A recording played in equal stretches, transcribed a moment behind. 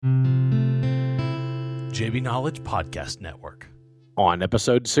JB Knowledge Podcast Network. On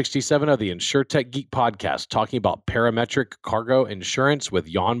episode 67 of the InsurTech Geek Podcast, talking about parametric cargo insurance with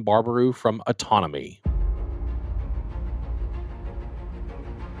Jan Barbaru from Autonomy.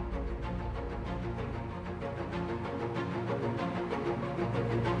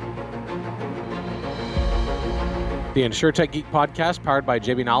 The InsurTech Geek Podcast, powered by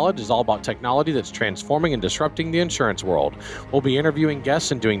JB Knowledge, is all about technology that's transforming and disrupting the insurance world. We'll be interviewing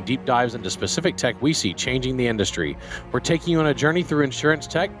guests and doing deep dives into specific tech we see changing the industry. We're taking you on a journey through insurance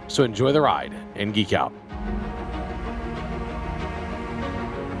tech, so enjoy the ride and geek out.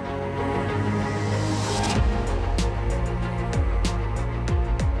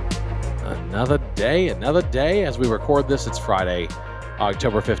 Another day. As we record this, it's Friday,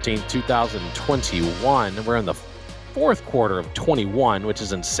 October 15th, 2021. We're in the fourth quarter of 21, which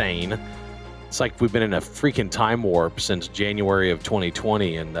is insane. It's like we've been in a freaking time warp since January of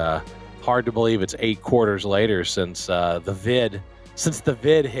 2020, and hard to believe it's 8 quarters later since the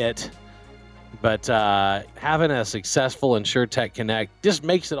vid hit. But having a successful InsurTech Connect just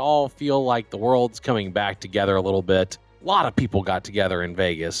makes it all feel like the world's coming back together a little bit. A lot of people got together in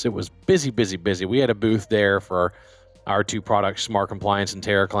Vegas. It was busy. We had a booth there for our two products, Smart Compliance and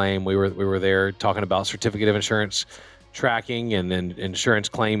TerraClaim. We were there talking about certificate of insurance tracking and insurance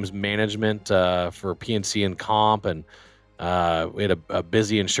claims management for PNC and Comp, and we had a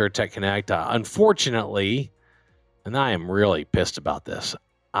busy InsurTech Connect. Unfortunately, and I am really pissed about this,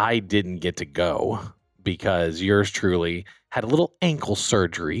 I didn't get to go because yours truly had a little ankle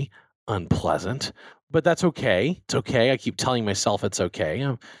surgery. Unpleasant, but that's okay. It's okay. I keep telling myself it's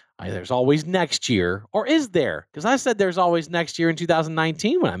okay. There's always next year, or is there? Because I said there's always next year in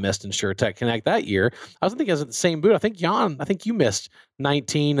 2019 when I missed InsurTech Connect that year. I was thinking I was at the same booth. I think, Jan, you missed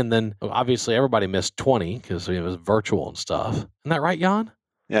 19, and then obviously everybody missed 20 because it was virtual and stuff. Isn't that right, Jan?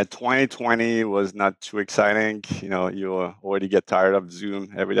 Yeah, 2020 was not too exciting. You already get tired of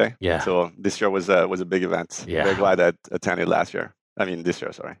Zoom every day. Yeah. So this year was a big event. Yeah. Very glad I attended this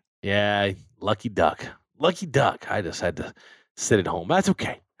year, sorry. Yeah, lucky duck. I just had to sit at home. That's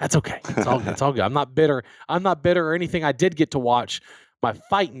okay. It's all good. I'm not bitter or anything. I did get to watch my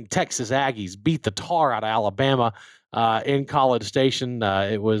fighting Texas Aggies beat the tar out of Alabama in College Station.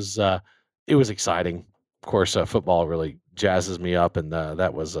 It was exciting. Of course, football really jazzes me up, and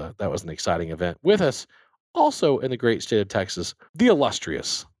that was an exciting event. With us, also in the great state of Texas, the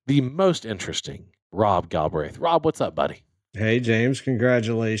illustrious, the most interesting, Rob Galbraith. Rob, what's up, buddy? Hey, James,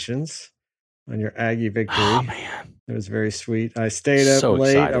 congratulations on your Aggie victory. Oh, man. It was very sweet. I stayed up So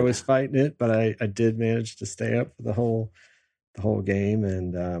late. excited. I was fighting it, but I did manage to stay up for the whole game.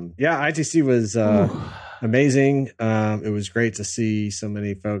 And ITC was amazing. It was great to see so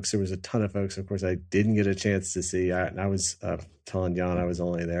many folks. There was a ton of folks, of course, I didn't get a chance to see. I was telling Jan I was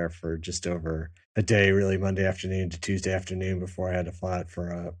only there for just over a day, really Monday afternoon to Tuesday afternoon before I had to fly out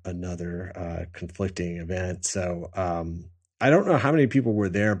for another conflicting event. So I don't know how many people were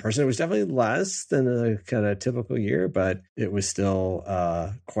there in person. It was definitely less than a kind of typical year, but it was still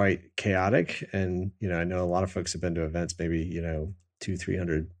quite chaotic. And, I know a lot of folks have been to events, maybe,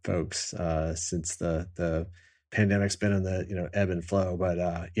 200-300 folks since the pandemic's been in the, ebb and flow. But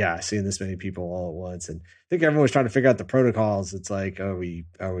seeing this many people all at once. And I think everyone was trying to figure out the protocols. It's like, are we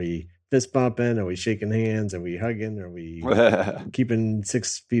fist bumping? Are we shaking hands? Are we hugging? Are we keeping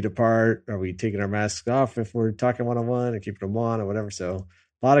 6 feet apart? Are we taking our masks off if we're talking one-on-one and keeping them on or whatever? So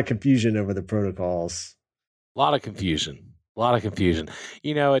a lot of confusion over the protocols. A lot of confusion.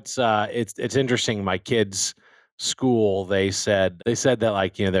 It's interesting. My kids' school, they said that,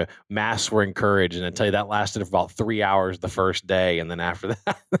 like, the masks were encouraged, and I tell you that lasted for about 3 hours the first day, and then after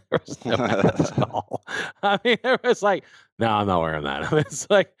that there was no masks at all. I mean, it was like, no, I'm not wearing that. It's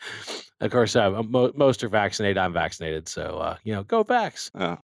like, of course, most are vaccinated. I'm vaccinated, so go vax.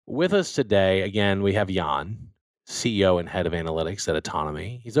 Yeah. With us today, again, we have Jan, CEO and head of analytics at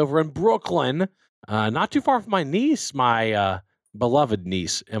Autonomy. He's over in Brooklyn, not too far from my niece. My beloved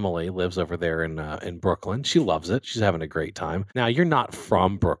niece, Emily, lives over there in Brooklyn. She loves it. She's having a great time. Now, you're not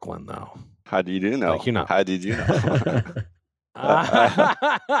from Brooklyn, though. How do you know? Like, you're not. How did you know?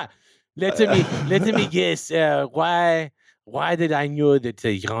 Let me guess. Why did I know that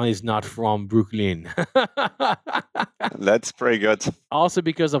Jan is not from Brooklyn? That's pretty good. Also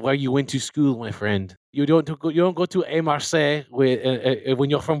because of where you went to school, my friend. You don't go to A Marseille when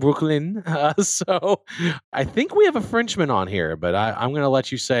you're from Brooklyn. So I think we have a Frenchman on here, but I'm going to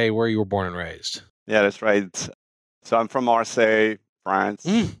let you say where you were born and raised. Yeah, that's right. So I'm from Marseille, France,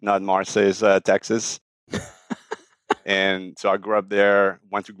 not Marseille, Texas. And so I grew up there,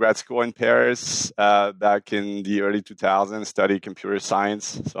 went to grad school in Paris back in the early 2000s, studied computer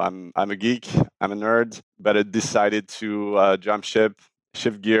science. So I'm a geek, I'm a nerd, but I decided to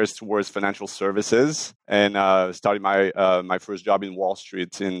shift gears towards financial services, and started my first job in Wall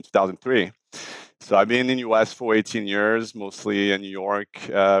Street in 2003. So I've been in the US for 18 years, mostly in New York,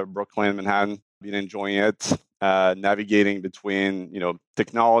 Brooklyn, Manhattan. Been enjoying it, navigating between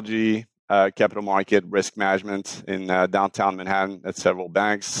technology, capital market, risk management in downtown Manhattan at several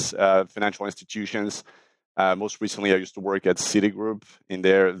banks, financial institutions. Most recently, I used to work at Citigroup in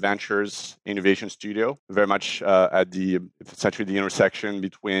their ventures innovation studio, very much at essentially the intersection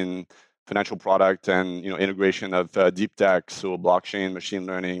between financial product and integration of deep tech, so blockchain, machine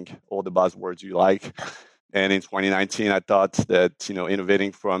learning, all the buzzwords you like. And in 2019, I thought that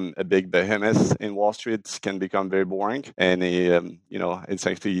innovating from a big behemoth in Wall Street can become very boring, and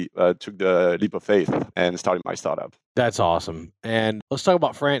essentially took the leap of faith and started my startup. That's awesome. And let's talk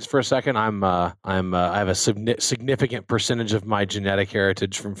about France for a second. I have a significant percentage of my genetic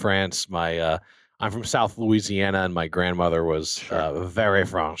heritage from France. I'm from South Louisiana, and my grandmother was very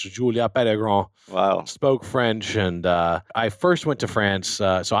French. Julia Pellegrin. Wow. Spoke French, and I first went to France.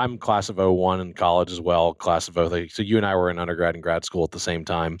 So I'm class of 01 in college as well, class of 03. So you and I were in undergrad and grad school at the same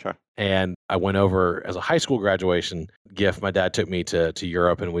time. Sure. And I went over as a high school graduation gift. My dad took me to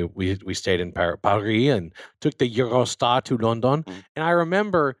Europe, and we stayed in Paris and took the Eurostar to London. Mm-hmm. And I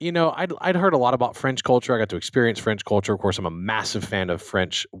remember, I'd heard a lot about French culture. I got to experience French culture. Of course, I'm a massive fan of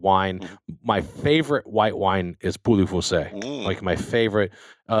French wine. Mm-hmm. My favorite white wine is Pouilly Fuissé. Like my favorite,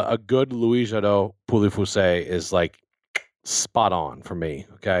 a good Louis Jadot Pouilly Fuissé is like spot on for me.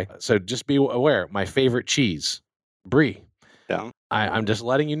 Okay, so just be aware. My favorite cheese, Brie. Yeah. I'm just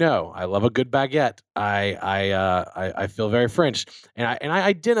letting you know. I love a good baguette. I feel very French, and I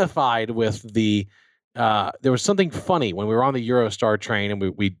identified with the. There was something funny when we were on the Eurostar train, and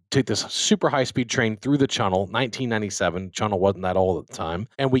we took this super high speed train through the Channel. 1997, Channel wasn't that old at the time,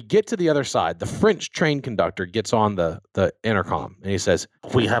 and we get to the other side. The French train conductor gets on the intercom, and he says,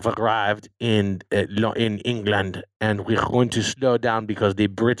 "We have arrived in England, and we're going to slow down because the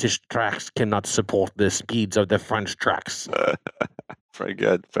British tracks cannot support the speeds of the French tracks." Very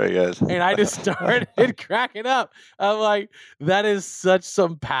good. Very good. And I just started cracking up. I'm like, that is such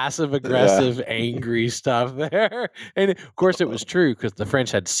some passive aggressive, angry stuff there. And of course, it was true because the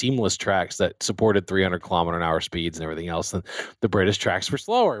French had seamless tracks that supported 300-kilometer-an-hour speeds and everything else. And the British tracks were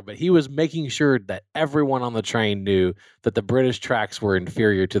slower. But he was making sure that everyone on the train knew that the British tracks were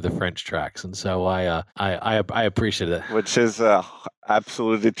inferior to the French tracks. And so I appreciate it. Which is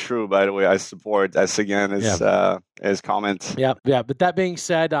absolutely true, by the way. I support his comment. Yeah. But that being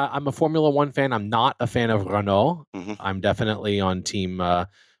said, I'm a Formula One fan. I'm not a fan of Renault. Mm-hmm. I'm definitely on team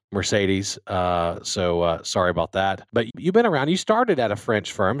Mercedes. So sorry about that. But you've been around. You started at a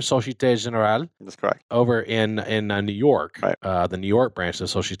French firm, Société Générale. That's correct. Over in New York, right. The New York branch of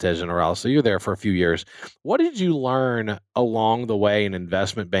Société Générale. So you're there for a few years. What did you learn along the way in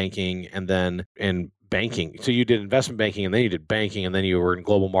investment banking and then in banking? So you did investment banking, and then you did banking, and then you were in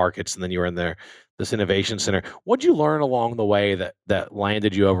global markets, and then you were in this innovation center. What did you learn along the way that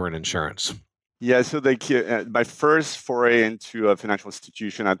landed you over in insurance? Yeah, so my first foray into a financial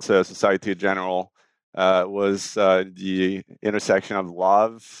institution at Société Générale was the intersection of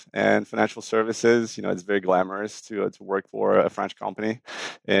love and financial services. It's very glamorous to work for a French company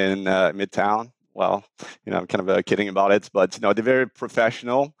in Midtown. Well, I'm kind of kidding about it, but they're very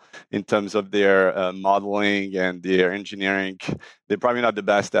professional in terms of their modeling and their engineering. They're probably not the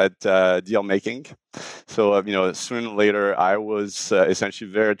best at deal making. So, sooner or later, I was essentially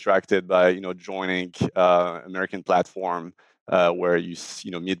very attracted by joining American platform where you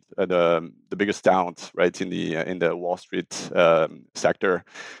meet the biggest talent right in the Wall Street sector,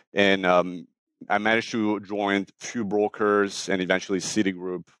 and I managed to join a few brokers and eventually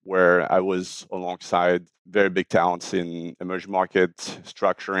Citigroup, where I was alongside very big talents in emerging market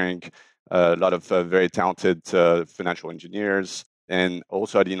structuring, a lot of very talented financial engineers, and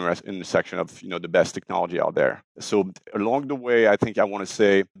also at the intersection of the best technology out there. So along the way, I think I want to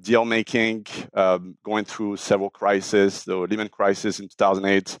say deal making, going through several crises. The Lehman crisis in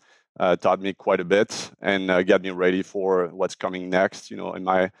 2008 taught me quite a bit and got me ready for what's coming next. In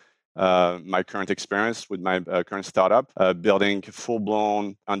my current experience with my current startup, building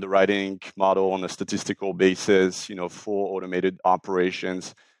full-blown underwriting model on a statistical basis, full automated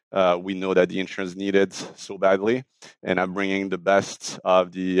operations. We know that the insurance needed so badly, and I'm bringing the best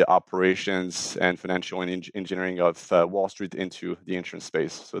of the operations and financial and engineering of Wall Street into the insurance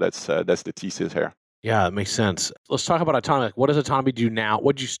space. So that's the thesis here. Yeah, that makes sense. Let's talk about autonomy. What does autonomy do now?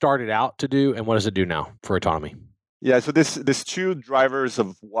 What did you start it out to do, and what does it do now for autonomy? Yeah, so there's two drivers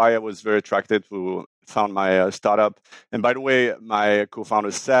of why I was very attracted to found my startup. And by the way, my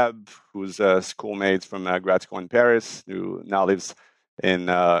co-founder Seb, who's a schoolmate from grad school in Paris, who now lives in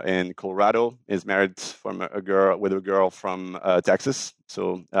Colorado, is married from a girl from Texas.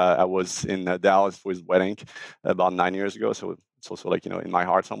 So I was in Dallas for his wedding about 9 years ago. So it's also like, in my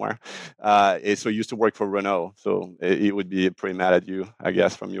heart somewhere. So he used to work for Renault. So he would be pretty mad at you, I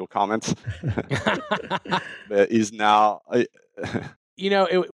guess, from your comments. But he's now.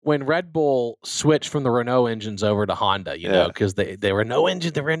 When Red Bull switched from the Renault engines over to Honda, because the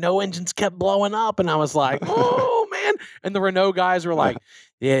Renault engines kept blowing up, and I was like, oh man! And the Renault guys were like,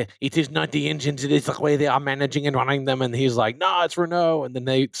 yeah, it is not the engines; it is the way they are managing and running them. And he's like, no, it's Renault. And then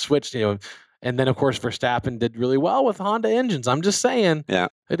they switched, And then of course Verstappen did really well with Honda engines. I'm just saying,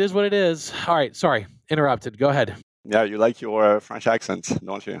 it is what it is. All right, sorry, interrupted. Go ahead. Yeah, you like your French accent,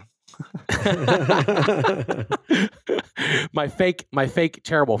 don't you? my fake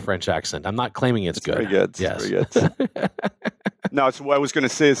terrible French accent. I'm not claiming it's good. Very good. Yes. Very good. No, so what I was going to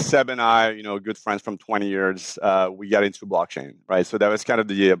say is Seb and I, good friends from 20 years, we got into blockchain, right? So that was kind of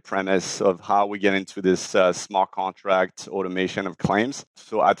the premise of how we get into this smart contract automation of claims.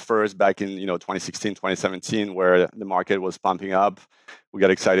 So at first, back in 2016, 2017, where the market was pumping up, we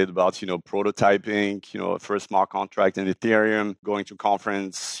got excited about prototyping, first smart contract in Ethereum, going to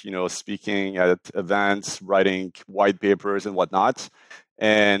conference, speaking at events, writing white papers and whatnot.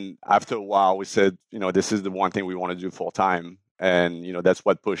 And after a while, we said, this is the one thing we want to do full time. And, that's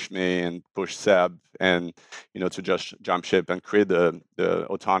what pushed me and pushed Seb and, to just jump ship and create the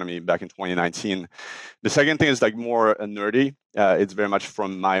autonomy back in 2019. The second thing is more nerdy. It's very much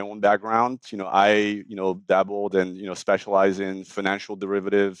from my own background. I, dabbled and, specialize in financial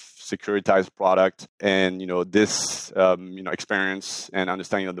derivative, securitized product. And, this, experience and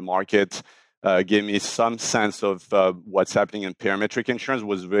understanding of the market gave me some sense of what's happening in parametric insurance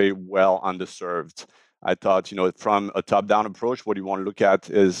was very well underserved. I thought, from a top-down approach, what you want to look at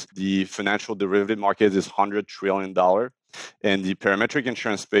is the financial derivative market is $100 trillion, and the parametric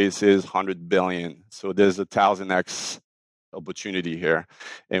insurance space is $100 billion. So there's a 1,000x opportunity here,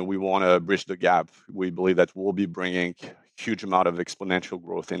 and we want to bridge the gap. We believe that we'll be bringing huge amount of exponential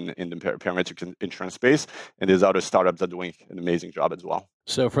growth in the parametric insurance space, and there's other startups that are doing an amazing job as well.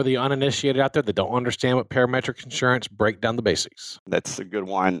 So for the uninitiated out there that don't understand what parametric insurance, break down the basics. That's a good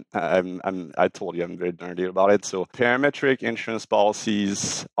one. I told you I'm very nerdy about it. So parametric insurance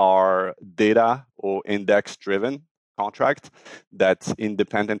policies are data or index-driven contract that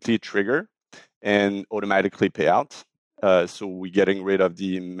independently trigger and automatically pay out. So we're getting rid of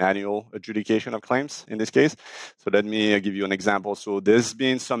the manual adjudication of claims in this case. So let me give you an example. So there's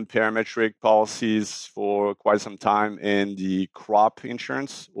been some parametric policies for quite some time in the crop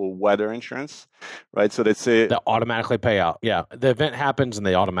insurance or weather insurance, right? So let's say they automatically pay out. Yeah, the event happens and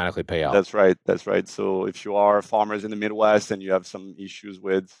they automatically pay out. That's right. That's right. So if you are farmers in the Midwest and you have some issues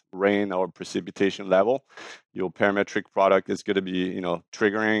with rain or precipitation level, your parametric product is going to be,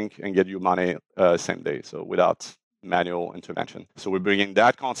 triggering and get you money same day. So without manual intervention. So we're bringing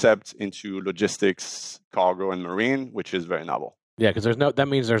that concept into logistics, cargo, and marine, which is very novel. Yeah, because that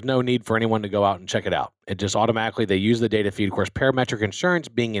means there's no need for anyone to go out and check it out. It just automatically, they use the data feed. Of course, parametric insurance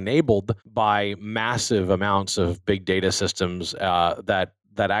being enabled by massive amounts of big data systems that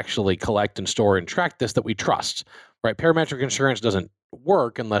actually collect and store and track this that we trust, right? Parametric insurance doesn't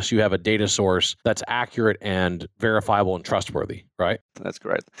work unless you have a data source that's accurate and verifiable and trustworthy, right? That's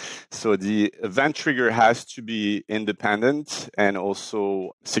correct. So the event trigger has to be independent and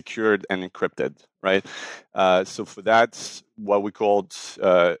also secured and encrypted, right? So for that, what we called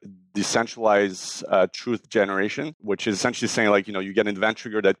decentralized truth generation, which is essentially saying you get an event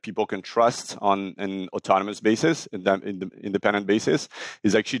trigger that people can trust on an autonomous basis, independent basis,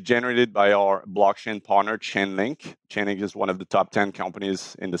 is actually generated by our blockchain partner, Chainlink. Chainlink is one of the top 10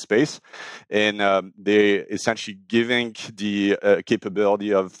 companies in the space. And they're essentially giving the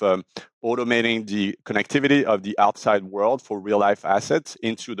capability of automating the connectivity of the outside world for real life assets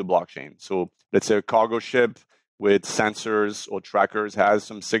into the blockchain. So let's say a cargo ship with sensors or trackers has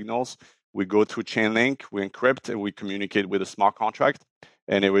some signals. We go through Chainlink, we encrypt, and we communicate with a smart contract,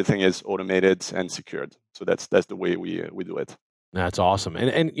 and everything is automated and secured. So that's the way we do it. That's awesome.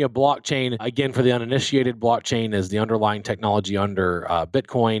 And blockchain, again, for the uninitiated, blockchain is the underlying technology under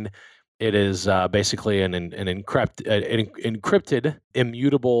Bitcoin. It is basically an encrypted,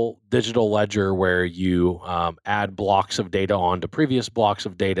 immutable digital ledger where you add blocks of data onto previous blocks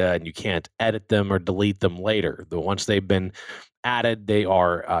of data, and you can't edit them or delete them later. Once they've been added. They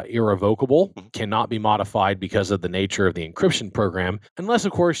are irrevocable, cannot be modified because of the nature of the encryption program, unless,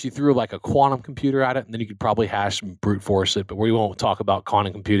 of course, you threw like a quantum computer at it, and then you could probably hash and brute force it. But we won't talk about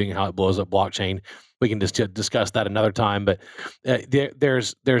quantum computing and how it blows up blockchain. We can just discuss that another time. But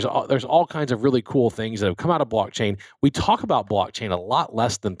there's all kinds of really cool things that have come out of blockchain. We talk about blockchain a lot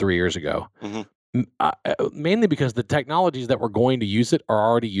less than 3 years ago. Mainly because the technologies that were going to use it are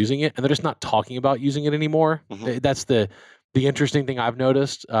already using it, and they're just not talking about using it anymore. That's the interesting thing I've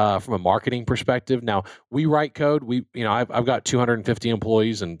noticed from a marketing perspective. Now, we write code. I've got 250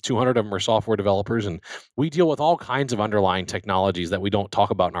 employees, and 200 of them are software developers, and we deal with all kinds of underlying technologies that we don't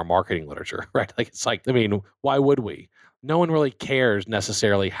talk about in our marketing literature, right? Why would we? No one really cares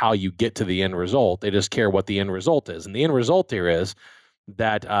necessarily how you get to the end result. They just care what the end result is, and the end result here is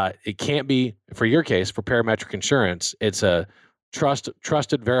that it can't be, for your case, for parametric insurance, it's a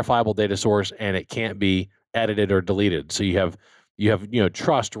trusted, verifiable data source, and it can't be edited or deleted. So you have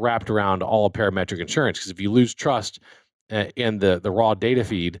trust wrapped around all of parametric insurance, because if you lose trust in the raw data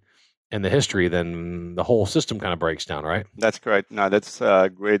feed and the history, then the whole system kind of breaks down, right? That's correct. No, that's a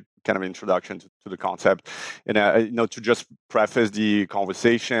great kind of introduction to the concept. And, to just preface the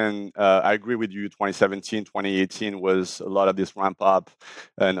conversation, I agree with you. 2017, 2018 was a lot of this ramp up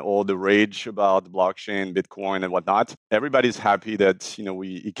and all the rage about blockchain, Bitcoin, and whatnot. Everybody's happy that,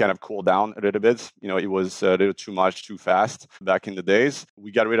 it kind of cooled down a little bit. It was a little too much, too fast back in the days.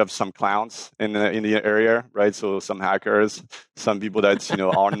 We got rid of some clowns in the area, right? So some hackers, some people that,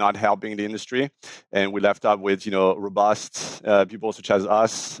 are not helping the industry. And we left up with, robust people such as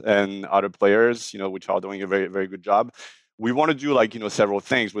us and other players, which are doing a very, very good job. We want to do several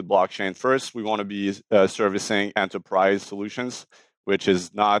things with blockchain. First, we want to be servicing enterprise solutions, which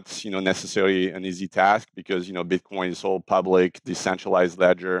is not, necessarily an easy task, because, Bitcoin is all public, decentralized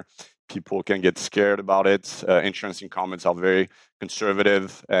ledger. People can get scared about it. Insurance incumbents are very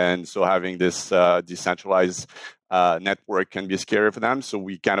conservative, and so having this decentralized network can be scary for them. So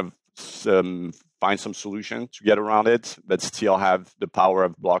we kind of find some solution to get around it, but still have the power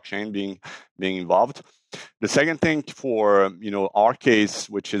of blockchain being involved. The second thing for our case,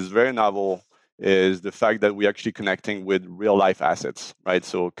 which is very novel, is the fact that we're actually connecting with real life assets, right?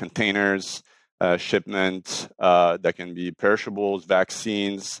 So containers, shipment that can be perishables,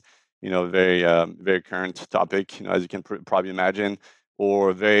 vaccines, very very current topic, as you can probably imagine,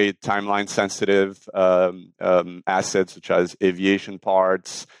 or very timeline sensitive assets such as aviation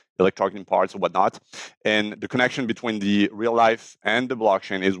parts, electronic parts, or whatnot. And the connection between the real life and the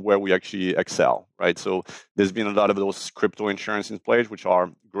blockchain is where we actually excel, right? So there's been a lot of those crypto insurance in place, which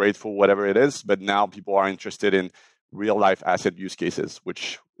are great for whatever it is, but now people are interested in real life asset use cases,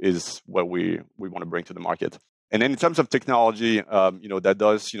 which is what we want to bring to the market. And then in terms of technology, that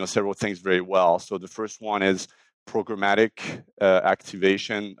does several things very well. So the first one is programmatic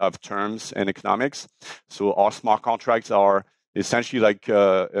activation of terms and economics. So our smart contracts are essentially like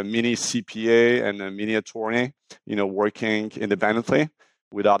a mini CPA and a mini attorney, working independently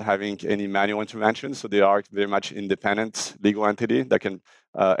without having any manual intervention. So they are very much independent legal entity that can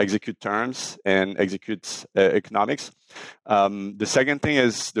execute terms and execute economics. The second thing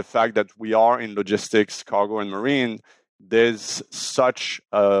is the fact that we are in logistics, cargo, and marine. There's such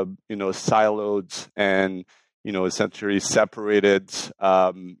siloed and essentially separated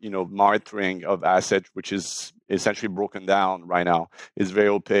monitoring of assets, which is essentially broken down right now. It's very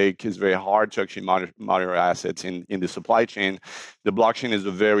opaque. It's very hard to actually monitor assets in the supply chain. The blockchain is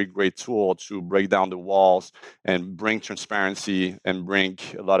a very great tool to break down the walls and bring transparency and bring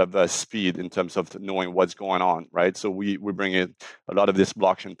a lot of speed in terms of knowing what's going on, right? So we bring in a lot of this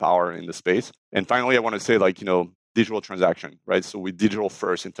blockchain power in the space. And finally, I want to say digital transaction, right? So we digital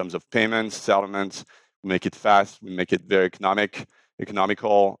first in terms of payments, settlements. We make it fast. We make it very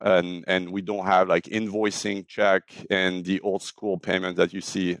economical, and we don't have invoicing, check, and the old school payment that you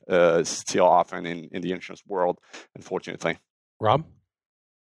see still often in the insurance world, unfortunately. Rob?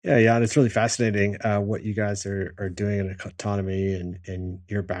 Yeah, and it's really fascinating what you guys are doing in autonomy and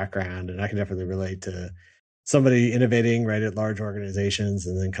your background, and I can definitely relate to somebody innovating right at large organizations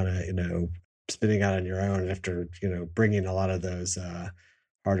and then kind of spinning out on your own after bringing a lot of those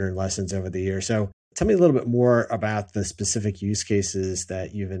hard-earned lessons over the years. So tell me a little bit more about the specific use cases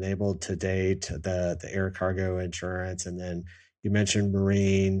that you've enabled to date, the air cargo insurance, and then you mentioned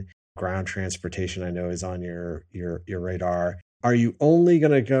marine, ground transportation. I know is on your radar. Are you only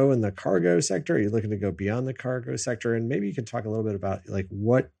going to go in the cargo sector? Are you looking to go beyond the cargo sector? And maybe you can talk a little bit about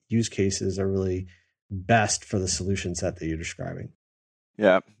what use cases are really best for the solution set that you're describing.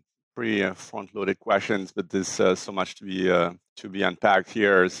 Yeah, pretty front-loaded questions, but there's so much to be unpacked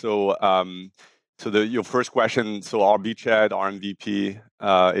here. So So your first question, so our beachhead, our MVP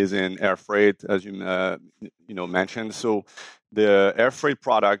is in air freight, as you mentioned. So the air freight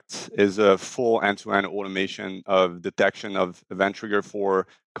product is a full end-to-end automation of detection of event trigger for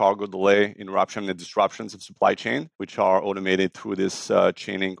cargo delay, interruption, and disruptions of supply chain, which are automated through this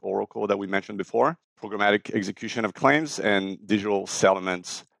chaining oracle that we mentioned before, programmatic execution of claims, and digital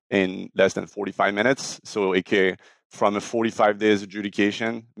settlements in less than 45 minutes. So aka from a 45 days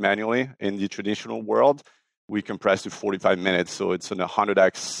adjudication manually in the traditional world, we compress to 45 minutes. So it's an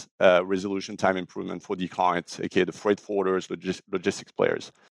 100x resolution time improvement for the clients, aka the freight forwarders, logistics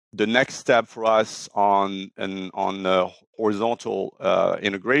players. The next step for us on the horizontal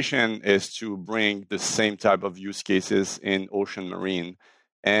integration is to bring the same type of use cases in ocean marine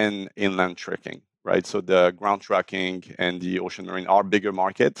and inland trucking, right? So the ground trucking and the ocean marine are bigger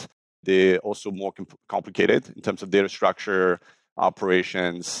markets. They're also more complicated in terms of data structure,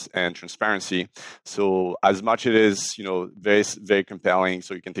 operations, and transparency. So as much it is, very, very compelling.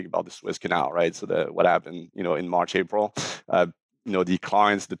 So you can think about the Suez Canal, right? So what happened, in March, April, the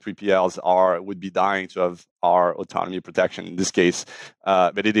clients, the 3PLs would be dying to have our autonomy protection in this case,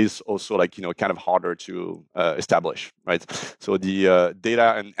 but it is also kind of harder to establish, right? So the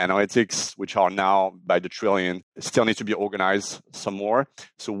data and analytics, which are now by the trillion, still need to be organized some more.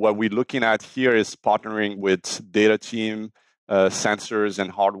 So what we're looking at here is partnering with data team, sensors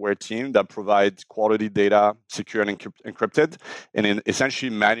and hardware team that provide quality data, secure and encrypted, and then essentially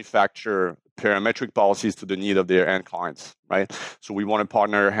manufacture parametric policies to the need of their end clients, right? So we want to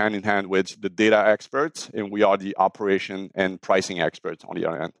partner hand in hand with the data experts, and we are the operation and pricing experts on the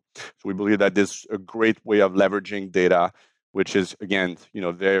other end. So we believe that this is a great way of leveraging data, which is, again,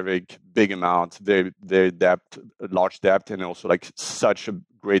 very, very big amount, very, very large depth, and also such a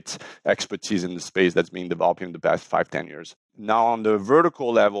great expertise in the space that's been developing in the past 5-10 years. Now, on the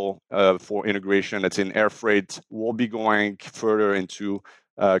vertical level for integration that's in air freight, we'll be going further into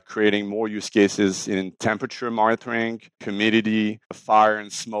creating more use cases in temperature monitoring, humidity, fire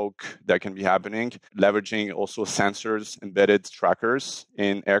and smoke that can be happening, leveraging also sensors, embedded trackers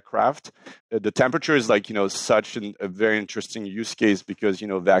in aircraft. The temperature is such a very interesting use case because,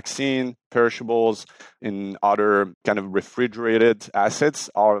 vaccine, perishables, and other kind of refrigerated assets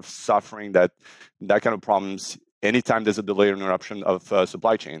are suffering that kind of problems anytime there's a delay or interruption of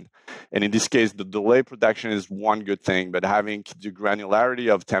supply chain. And in this case, the delay protection is one good thing, but having the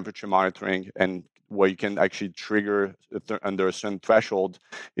granularity of temperature monitoring and where you can actually trigger under a certain threshold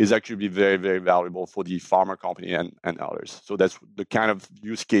is actually be very, very valuable for the pharma company and others. So that's the kind of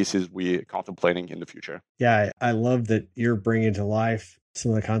use cases we're contemplating in the future. Yeah, I love that you're bringing to life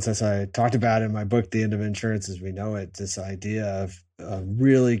some of the concepts I talked about in my book, The End of Insurance as We Know It, this idea of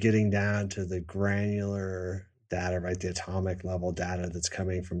really getting down to the granular data, right? The atomic level data that's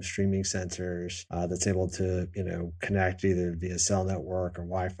coming from streaming sensors that's able to, connect either via cell network or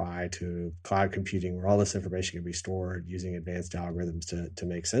Wi-Fi to cloud computing, where all this information can be stored using advanced algorithms to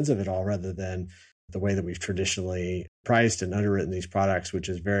make sense of it all, rather than the way that we've traditionally priced and underwritten these products, which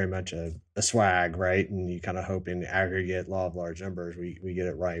is very much a swag, right? And you kind of hope in aggregate law of large numbers, we get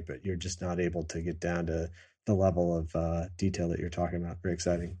it right, but you're just not able to get down to the level of detail that you're talking about. Very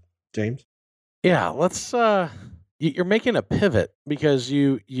exciting. James? Yeah, let's. You're making a pivot because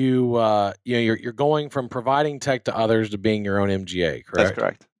you're going from providing tech to others to being your own MGA, correct? That's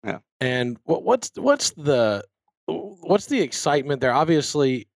correct. Yeah. And what's the excitement there?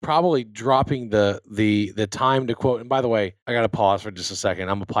 Obviously, probably dropping the time to quote. And by the way, I got to pause for just a second.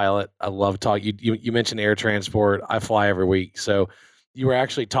 I'm a pilot. I love talking. You mentioned air transport. I fly every week, so you were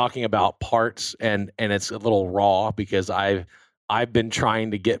actually talking about parts, and it's a little raw because I've been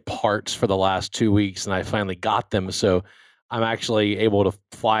trying to get parts for the last 2 weeks, and I finally got them. So I'm actually able to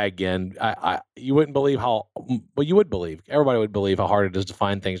fly again. You wouldn't believe you would believe. Everybody would believe how hard it is to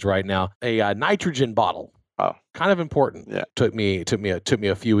find things right now. A nitrogen bottle. Oh, kind of important. Yeah. Took me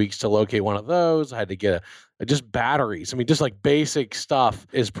a few weeks to locate one of those. I had to get just batteries. I mean, just like basic stuff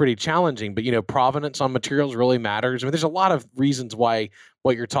is pretty challenging, but provenance on materials really matters. I mean, there's a lot of reasons why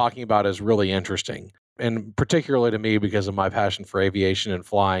what you're talking about is really interesting. And particularly to me because of my passion for aviation and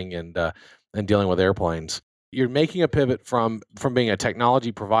flying and dealing with airplanes. You're making a pivot from being a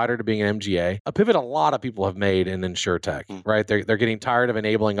technology provider to being an MGA, a pivot a lot of people have made in InsurTech, right? They're getting tired of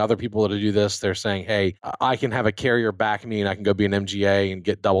enabling other people to do this. They're saying, hey, I can have a carrier back me and I can go be an MGA and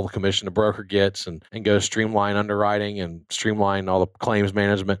get double the commission a broker gets and go streamline underwriting and streamline all the claims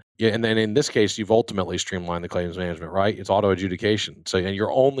management. Yeah, and then in this case, you've ultimately streamlined the claims management, right? It's auto adjudication. So, and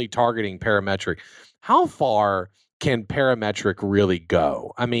you're only targeting parametric. How far can parametric really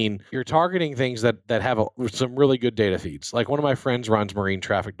go? I mean, you're targeting things that have some really good data feeds. Like one of my friends runs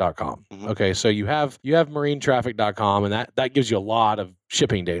marinetraffic.com. Mhm. Okay, so you have marinetraffic.com, and that gives you a lot of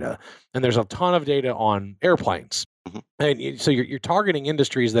shipping data, and there's a ton of data on airplanes. Mhm. And so you're targeting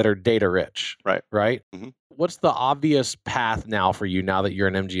industries that are data rich, right? Mhm. What's the obvious path now for you now that you're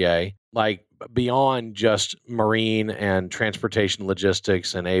an MGA? Like beyond just marine and transportation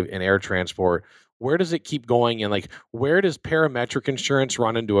logistics and air transport, where does it keep going? And like, where does parametric insurance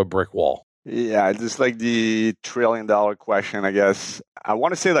run into a brick wall? Yeah, just like the $1 trillion question, I guess. I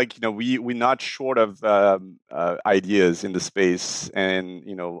want to say, like, we're not short of ideas in the space. And,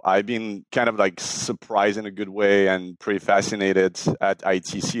 I've been kind of like surprised in a good way and pretty fascinated at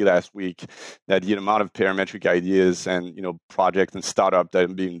ITC last week that the amount of parametric ideas and, projects and startups that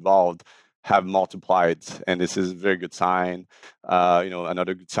have been involved have multiplied, and this is a very good sign.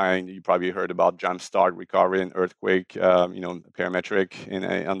 Another good sign, you probably heard about Jumpstart Recovery and Earthquake,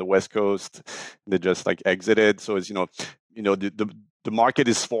 parametric on the West Coast. They just like exited. So it's, the market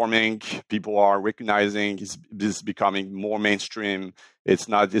is forming. People are recognizing it's becoming more mainstream. It's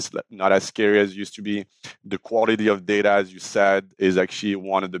not as scary as it used to be. The quality of data, as you said, is actually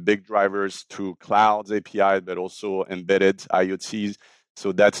one of the big drivers to clouds API, but also embedded IoTs.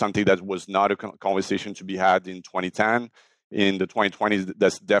 So that's something that was not a conversation to be had in 2010. In the 2020s,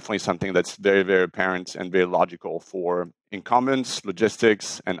 that's definitely something that's very, very apparent and very logical for incumbents,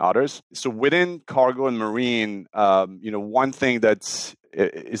 logistics, and others. So within cargo and marine, one thing that's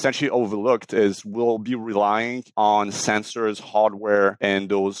essentially overlooked is we'll be relying on sensors, hardware, and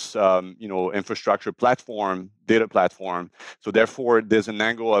those infrastructure data platform. So therefore, there's an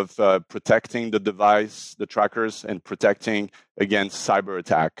angle of protecting the device, the trackers, and protecting against cyber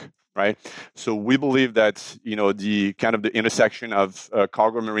attack. Right. So we believe that, the kind of the intersection of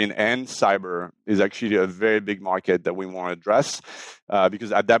cargo, marine, and cyber is actually a very big market that we want to address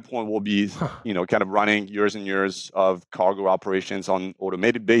because at that point we'll be, kind of running years and years of cargo operations on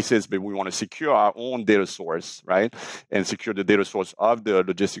automated basis, but we want to secure our own data source, right? And secure the data source of the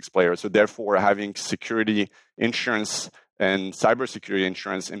logistics player. So therefore, having security insurance and cybersecurity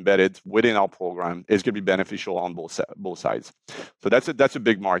insurance embedded within our program is going to be beneficial on both sides. So that's a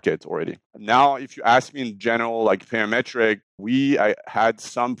big market already. Now, if you ask me in general, like parametric, I had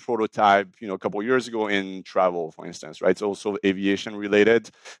some prototype, a couple of years ago in travel, for instance, right? It's also aviation related,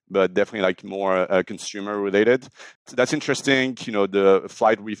 but definitely like more consumer related. So that's interesting. The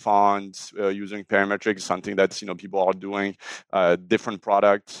flight refunds using parametric is something that people are doing, different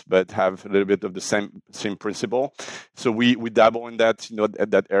products, but have a little bit of the same principle. So we dabble in that,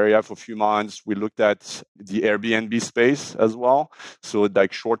 that area for a few months. We looked at the Airbnb space as well. So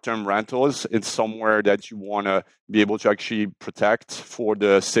like short-term rentals, it's somewhere that you want to be able to actually protect for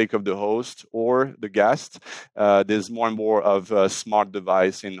the sake of the host or the guest. There's more and more of a smart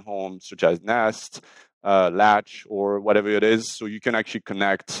device in homes, such as Nest, Latch, or whatever it is. So you can actually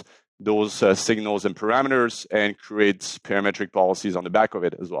connect those signals and parameters and create parametric policies on the back of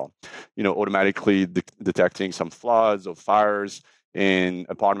it as well. Automatically detecting some floods or fires in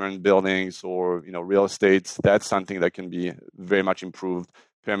apartment buildings or real estate. That's something that can be very much improved.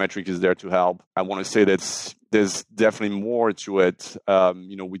 Parametric is there to help. I want to say that there's definitely more to it.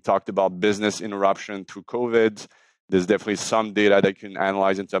 We talked about business interruption through COVID. There's definitely some data that can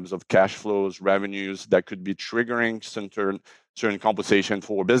analyze in terms of cash flows, revenues that could be triggering certain compensation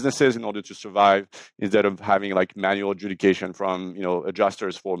for businesses in order to survive instead of having like manual adjudication from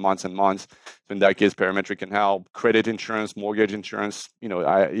adjusters for months and months. So in that case, parametric can help. Credit insurance, mortgage insurance.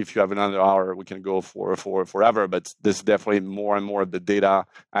 If you have another hour, we can go for forever. But there's definitely more and more of the data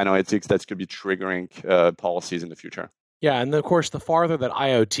analytics that could be triggering policies in the future. Yeah, and of course, the farther that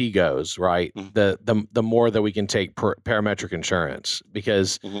IoT goes, right, the more that we can take parametric insurance,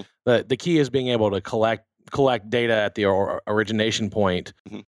 because the key is being able to collect data at the origination point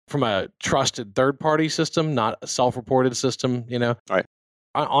from a trusted third-party system, not a self-reported system. Right.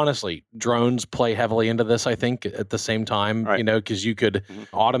 Honestly, drones play heavily into this, I think, at the same time, right. Because you could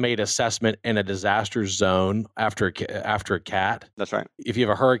automate assessment in a disaster zone after a cat. That's right. If you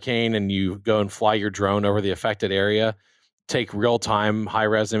have a hurricane and you go and fly your drone over the affected area, take real-time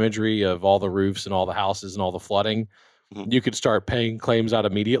high-res imagery of all the roofs and all the houses and all the flooding, you could start paying claims out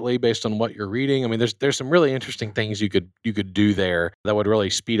immediately based on what you're reading. I mean, there's some really interesting things you could do there that would really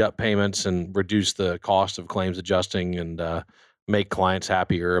speed up payments and reduce the cost of claims adjusting and make clients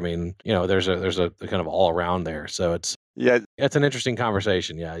happier. I mean, there's a kind of all around there. So it's an interesting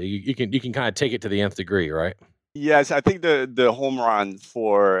conversation. Yeah, you can kind of take it to the nth degree, right? Yes, I think the home run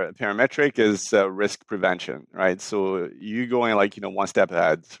for Parametric is risk prevention, right? So you going like, one step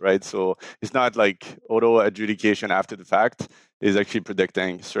ahead, right? So it's not like auto adjudication after the fact, is actually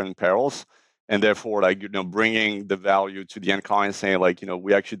predicting certain perils. And therefore, like, bringing the value to the end client, saying like,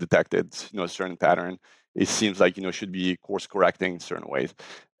 we actually detected, a certain pattern. It seems like, should be course correcting in certain ways.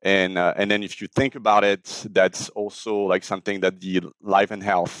 And then if you think about it, that's also like something that the life and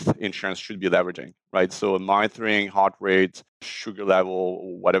health insurance should be leveraging, right? So monitoring heart rate, sugar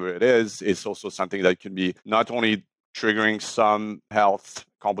level, whatever it is also something that can be not only triggering some health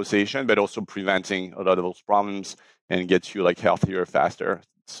compensation, but also preventing a lot of those problems and gets you like healthier faster.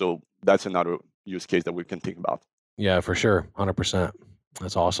 So that's another use case that we can think about. Yeah, for sure. 100%.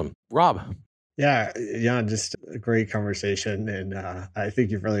 That's awesome. Rob. Yeah, just a great conversation. And I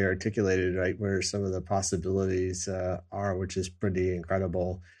think you've really articulated, right, where some of the possibilities are, which is pretty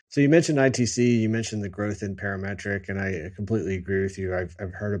incredible. So you mentioned ITC, you mentioned the growth in Parametric, and I completely agree with you.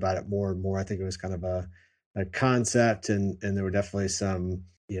 I've heard about it more and more. I think it was kind of a concept, and there were definitely some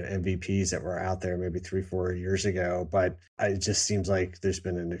MVPs that were out there maybe 3-4 years ago, but it just seems like there's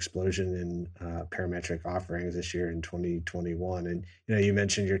been an explosion in parametric offerings this year in 2021. And you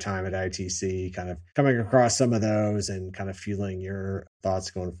mentioned your time at ITC, kind of coming across some of those and kind of fueling your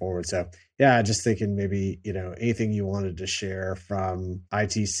thoughts going forward. So yeah, just thinking maybe anything you wanted to share from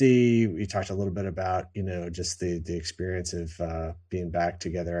ITC. We talked a little bit about just the experience of being back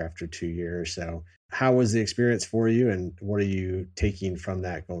together after 2 years. So how was the experience for you, and what are you taking from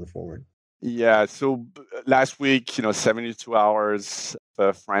that going forward? Yeah, so last week, 72 hours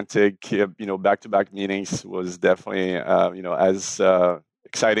of frantic, back-to-back meetings was definitely, as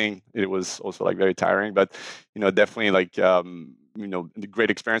exciting. It was also like very tiring, but, definitely like, the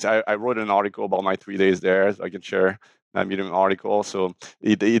great experience. I wrote an article about my 3 days there, so I can share that Medium article. So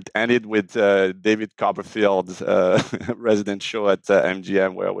it ended with David Copperfield's resident show at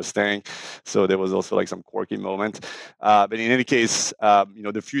MGM where I was staying. So there was also like some quirky moment. But in any case,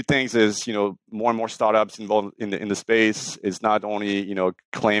 the few things is, more and more startups involved in the space is not only,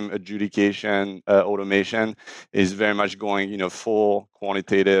 claim adjudication, automation is very much going, full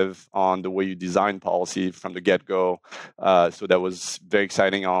quantitative on the way you design policy from the get-go. So that was very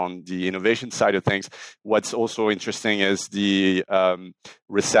exciting on the innovation side of things. What's also interesting is the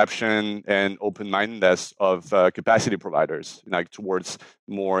reception and open-mindedness of capacity providers, like towards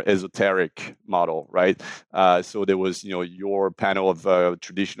more esoteric model, right? So there was, your panel of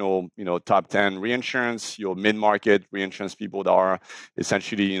traditional, top 10 reinsurance, your mid-market reinsurance people that are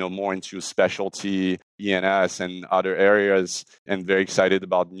essentially, more into specialty E&S and other areas, and very excited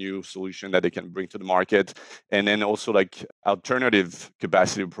about new solution that they can bring to the market. And then also like alternative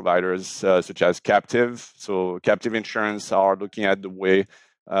capacity providers such as captive. So captive insurance are looking at the way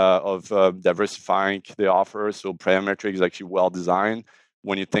of diversifying the offer. So Parametric is actually well designed.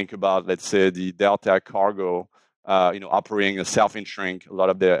 When you think about, let's say, the Delta Cargo, operating a self-insuring a lot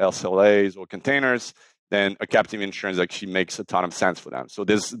of their SLAs or containers, then a captive insurance actually makes a ton of sense for them. So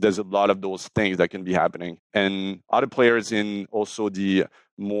there's a lot of those things that can be happening. And other players in also the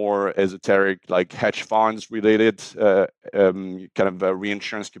more esoteric, like hedge funds related kind of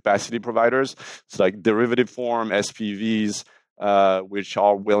reinsurance capacity providers. It's like derivative form, SPVs, which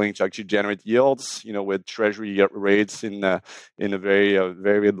are willing to actually generate yields, with treasury rates in a very,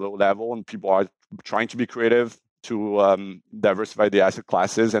 very low level. And people are trying to be creative to diversify the asset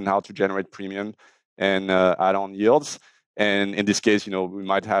classes and how to generate premium and add-on yields. And in this case, we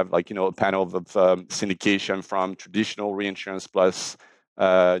might have like, a panel of syndication from traditional reinsurance plus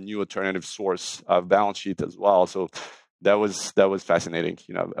new alternative source of balance sheet as well. So that was fascinating.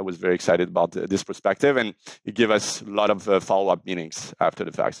 I was very excited about this perspective, and it gave us a lot of follow-up meetings after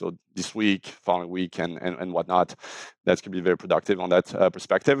the fact. So this week, following week, and whatnot, that could be very productive on that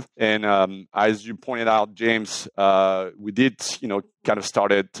perspective. And as you pointed out, James, we did, kind of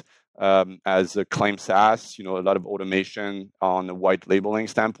started as a claim SaaS, a lot of automation on the white labeling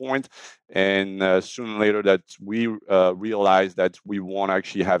standpoint. And sooner or later that we realized that we want to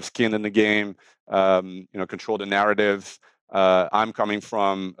actually have skin in the game, control the narrative. I'm coming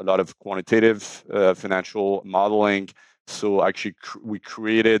from a lot of quantitative financial modeling. So actually we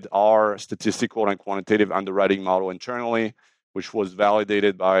created our statistical and quantitative underwriting model internally, which was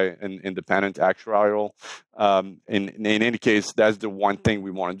validated by an independent actuarial. In any case, that's the one thing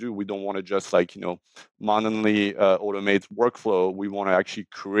we want to do. We don't want to just monolithically automate workflow. We want to actually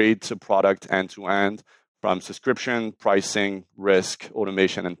create a product end-to-end from subscription, pricing, risk,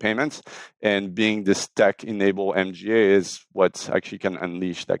 automation, and payments. And being this tech-enabled MGA is what actually can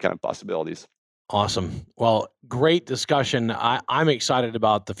unleash that kind of possibilities. Awesome. Well, great discussion. I'm excited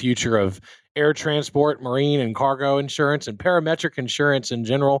about the future of air transport, marine and cargo insurance, and parametric insurance in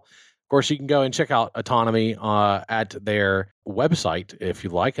general. Of course, you can go and check out Otonomy at their website if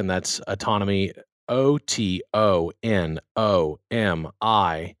you'd like, and that's Otonomy, OTONOMI.ai.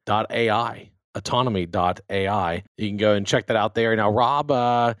 Otonomy.ai. You can go and check that out there. Now, Rob,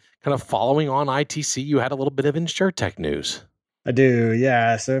 kind of following on ITC, you had a little bit of InsurTech news. I do,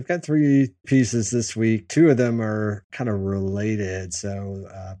 yeah. So I've got 3 pieces this week. 2 of them are kind of related. So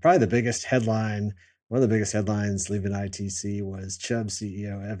probably the biggest headline, one of the biggest headlines leaving ITC was Chubb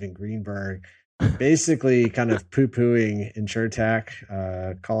CEO Evan Greenberg basically kind of poo-pooing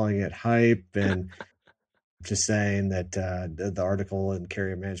InsurTech, calling it hype, and just saying that the article in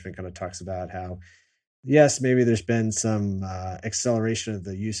Carrier Management kind of talks about how, yes, maybe there's been some acceleration of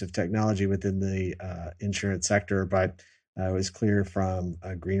the use of technology within the insurance sector, but it was clear from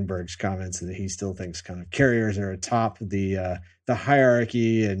Greenberg's comments that he still thinks kind of carriers are atop the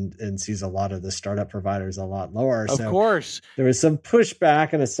hierarchy and sees a lot of the startup providers a lot lower. Of course. There was some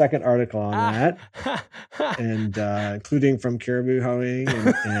pushback in a second article on that, and including from Caribou Hoeing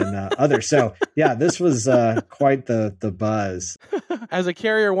and others. So yeah, this was quite the buzz. As a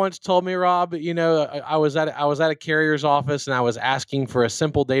carrier once told me, Rob, I was at a carrier's office and I was asking for a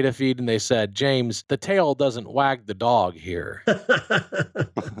simple data feed, and they said, "James, the tail doesn't wag the dog here."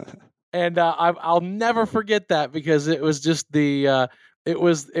 And I'll never forget that, because it was just I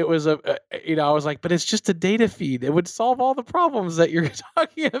was like, but it's just a data feed. It would solve all the problems that you're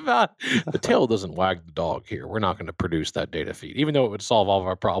talking about. The tail doesn't wag the dog here. We're not going to produce that data feed, even though it would solve all of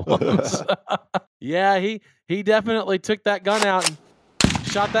our problems. Yeah, he definitely took that gun out and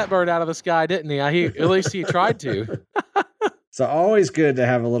shot that bird out of the sky, didn't he? At least he tried to. So always good to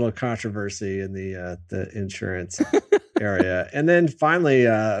have a little controversy in the insurance area. And then finally,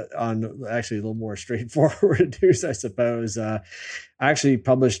 on actually a little more straightforward news, I suppose, I actually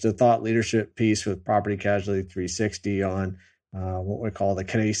published a thought leadership piece with Property Casualty 360 on what we call the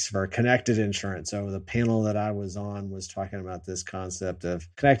case for connected insurance. So the panel that I was on was talking about this concept of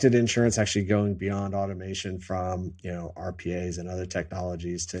connected insurance actually going beyond automation from, RPAs and other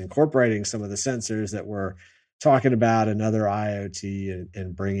technologies to incorporating some of the sensors that we're talking about, another IoT,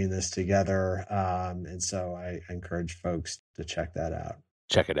 and bringing this together. And so I encourage folks to check that out.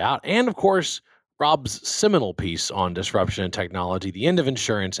 Check it out. And of course, Rob's seminal piece on disruption and technology, The End of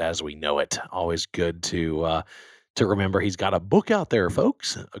Insurance as We Know It. Always good to remember. He's got a book out there,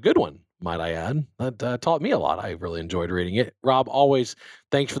 folks. A good one, might I add. That taught me a lot. I really enjoyed reading it. Rob, always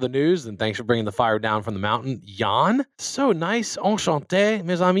thanks for the news, and thanks for bringing the fire down from the mountain. Jan, so nice. Enchanté,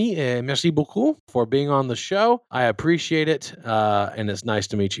 mes amis. Et merci beaucoup for being on the show. I appreciate it, and it's nice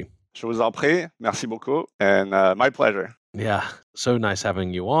to meet you. Je vous en prie. Merci beaucoup. And my pleasure. Yeah, so nice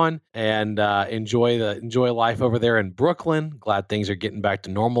having you on, and enjoy life over there in Brooklyn. Glad things are getting back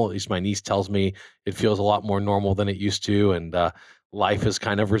to normal. At least my niece tells me it feels a lot more normal than it used to, and life is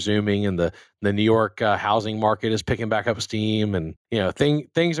kind of resuming, and the New York housing market is picking back up steam, and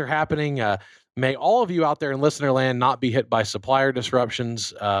things are happening. May all of you out there in listener land not be hit by supplier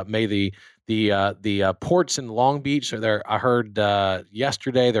disruptions. May the ports in Long Beach are there. I heard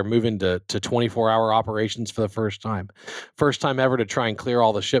yesterday they're moving to 24-hour operations for the first time ever, to try and clear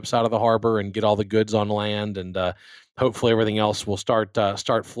all the ships out of the harbor and get all the goods on land, and hopefully everything else will start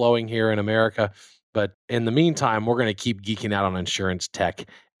flowing here in America. But in the meantime, we're going to keep geeking out on insurance tech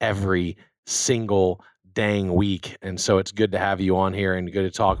every single dang week. And so it's good to have you on here and good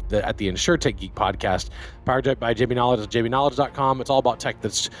to talk at the InsurTech Geek podcast, powered by JB Knowledge at jbknowledge.com. It's all about tech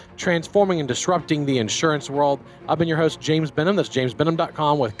that's transforming and disrupting the insurance world. I've been your host, James Benham. That's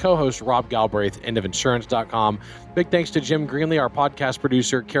jamesbenham.com, with co-host Rob Galbraith, endofinsurance.com. Big thanks to Jim Greenlee, our podcast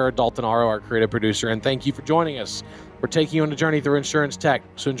producer, Kara Daltonaro, our creative producer, and thank you for joining us. We're taking you on a journey through insurance tech.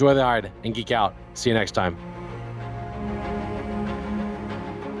 So enjoy the ride and geek out. See you next time.